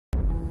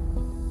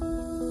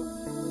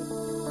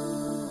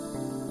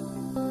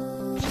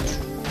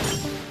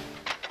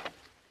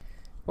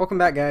Welcome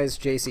back guys,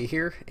 JC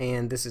here,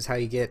 and this is how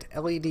you get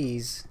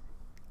LEDs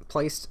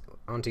placed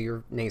onto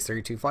your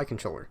Naze32 flight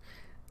controller.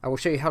 I will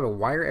show you how to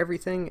wire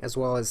everything as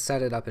well as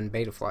set it up in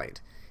Betaflight.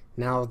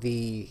 Now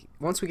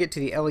once we get to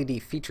the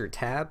LED feature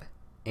tab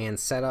and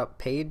setup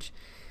page,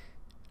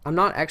 I'm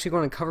not actually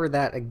going to cover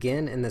that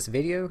again in this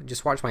video.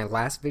 Just watch my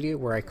last video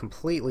where I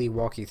completely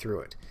walk you through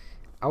it.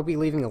 I'll be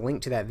leaving a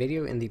link to that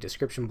video in the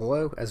description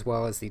below as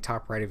well as the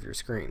top right of your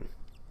screen.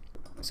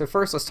 So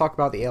first, let's talk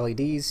about the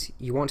LEDs.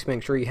 You want to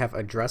make sure you have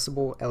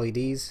addressable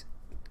LEDs.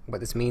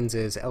 What this means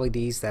is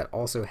LEDs that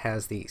also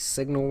has the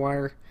signal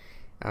wire,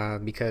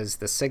 because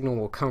the signal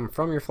will come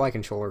from your flight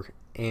controller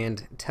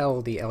and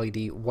tell the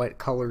LED what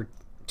color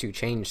to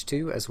change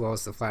to, as well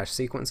as the flash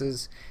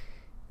sequences.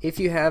 If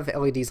you have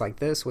LEDs like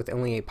this with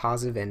only a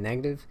positive and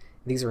negative,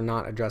 these are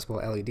not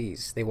addressable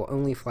LEDs. They will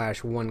only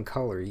flash one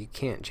color. You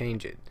can't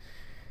change it.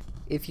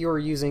 If you're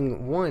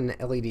using one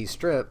LED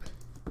strip,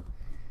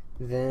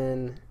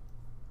 then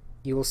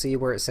you will see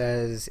where it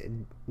says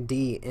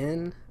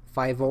DN,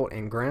 5 volt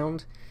and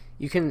ground.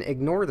 You can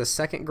ignore the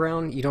second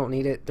ground, you don't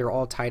need it, they're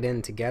all tied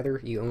in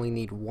together, you only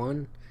need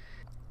one,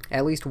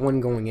 at least one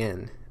going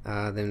in.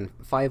 Then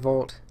 5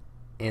 volt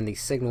and the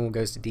signal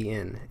goes to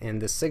DN,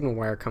 and the signal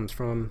wire comes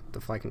from the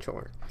flight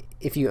controller.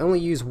 If you only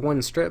use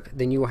one strip,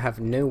 then you will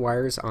have no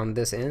wires on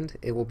this end,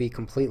 it will be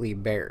completely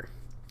bare.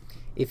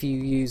 If you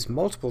use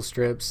multiple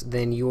strips,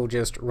 then you will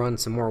just run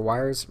some more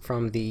wires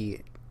from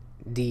the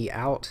D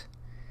out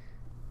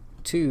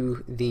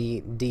to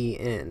the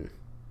DN,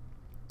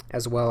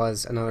 as well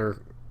as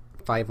another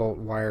 5 volt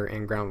wire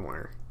and ground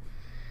wire.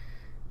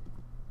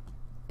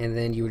 And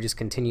then you would just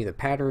continue the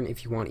pattern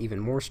if you want even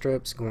more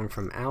strips, going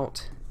from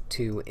out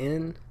to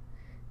in,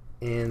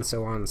 and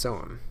so on and so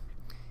on.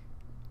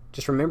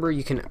 Just remember,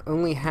 you can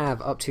only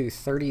have up to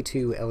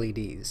 32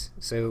 LEDs.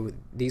 So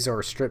these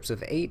are strips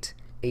of 8.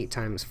 8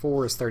 times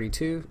 4 is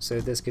 32,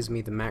 so this gives me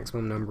the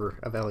maximum number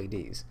of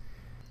LEDs.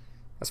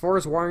 As far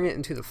as wiring it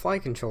into the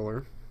flight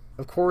controller,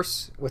 of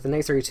course, with the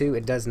Naze32,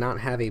 it does not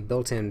have a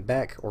built-in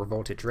BEC or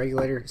voltage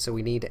regulator, so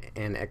we need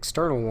an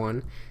external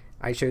one.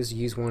 I chose to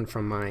use one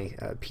from my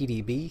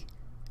PDB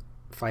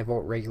 5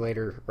 volt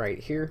regulator right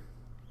here.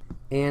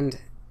 And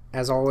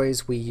as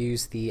always, we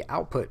use the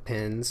output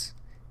pins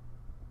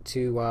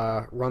to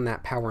run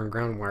that power and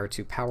ground wire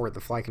to power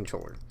the flight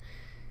controller.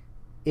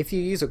 If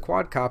you use a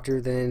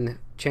quadcopter, then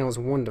channels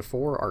 1 to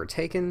 4 are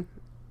taken.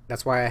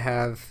 That's why I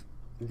have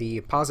the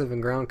positive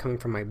and ground coming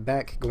from my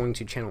BEC going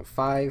to channel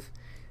 5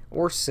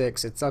 or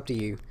 6, it's up to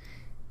you.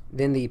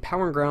 Then the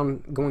power and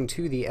ground going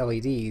to the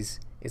LEDs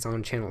is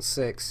on channel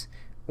 6,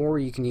 or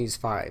you can use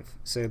 5.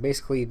 So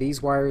basically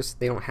these wires,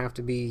 they don't have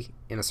to be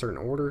in a certain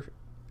order,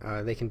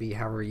 they can be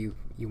however you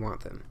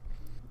want them.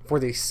 For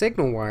the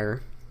signal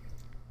wire,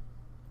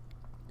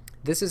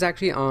 this is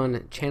actually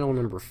on channel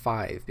number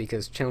 5,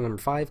 because channel number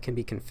 5 can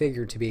be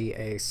configured to be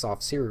a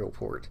soft serial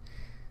port.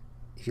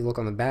 If you look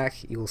on the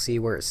back, you will see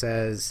where it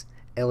says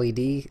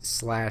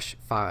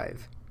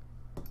LED/5.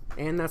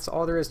 And that's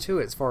all there is to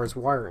it as far as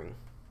wiring.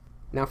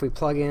 Now if we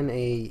plug in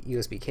a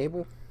USB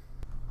cable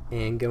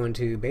and go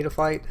into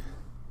Betaflight,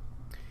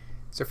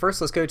 so first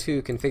let's go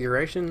to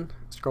configuration,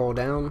 scroll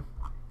down,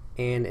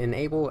 and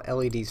enable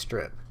LED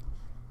strip.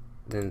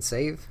 Then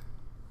save.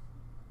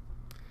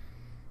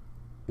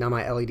 Now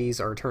my LEDs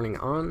are turning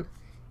on.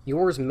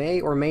 Yours may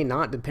or may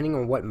not, depending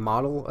on what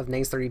model of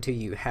Naze32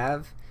 you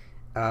have.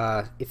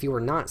 If you are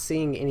not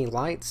seeing any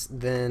lights,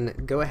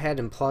 then go ahead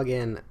and plug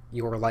in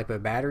your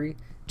LiPo battery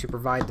to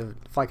provide the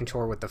flight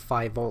controller with the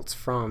 5 volts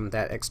from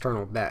that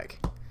external BEC.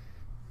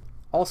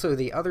 Also,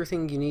 the other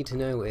thing you need to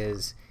know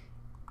is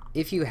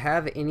if you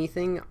have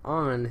anything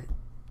on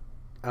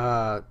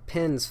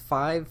pins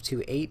 5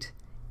 to 8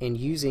 and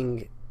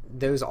using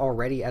those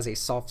already as a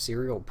soft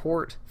serial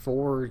port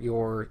for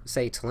your,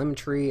 say,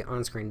 telemetry,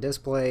 on-screen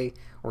display,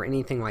 or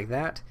anything like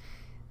that,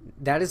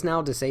 that is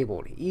now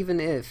disabled. Even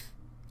if,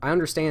 I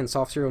understand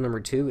soft serial number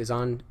 2 is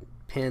on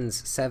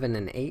pins 7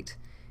 and 8,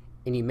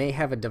 and you may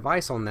have a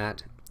device on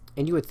that,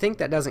 and you would think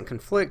that doesn't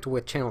conflict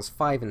with channels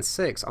 5 and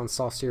 6 on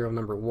soft serial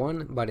number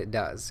 1, but it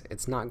does.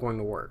 It's not going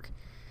to work.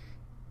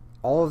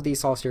 All of these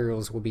soft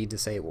serials will be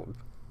disabled.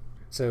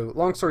 So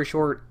long story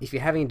short, if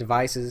you have any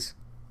devices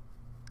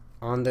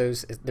on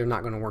those, they're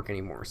not going to work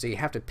anymore. So you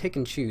have to pick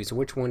and choose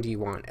which one do you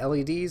want,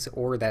 LEDs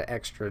or that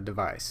extra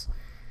device.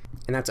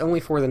 And that's only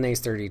for the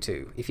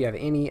Naze32. If you have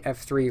any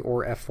F3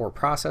 or F4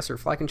 processor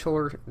flight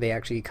controller, they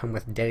actually come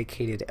with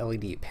dedicated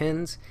LED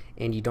pins,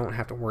 and you don't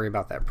have to worry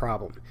about that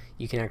problem.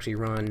 You can actually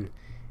run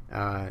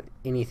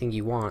anything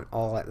you want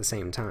all at the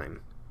same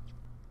time.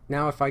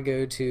 Now if I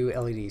go to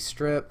LED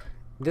strip,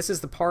 this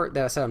is the part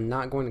that I said I'm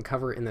not going to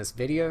cover in this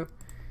video.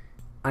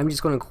 I'm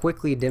just going to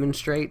quickly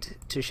demonstrate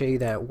to show you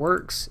that it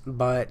works,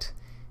 but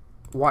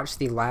watch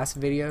the last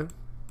video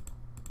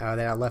that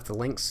I left the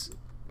links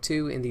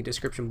to in the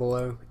description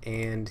below,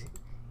 and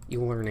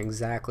you'll learn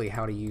exactly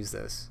how to use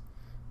this.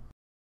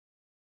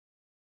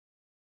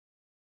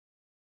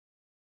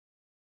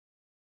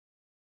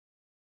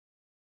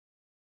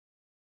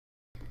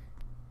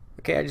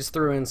 Okay, I just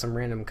threw in some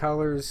random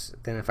colors,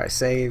 then if I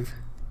save,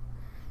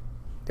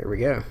 There we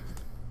go.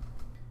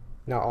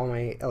 Now all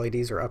my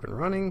LEDs are up and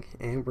running,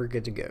 and we're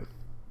good to go.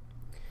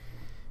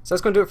 So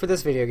that's going to do it for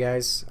this video,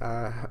 guys.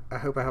 I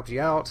hope I helped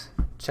you out.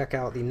 Check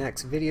out the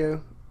next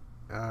video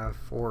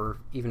for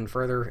even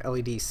further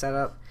LED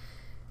setup,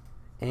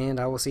 and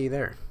I will see you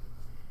there.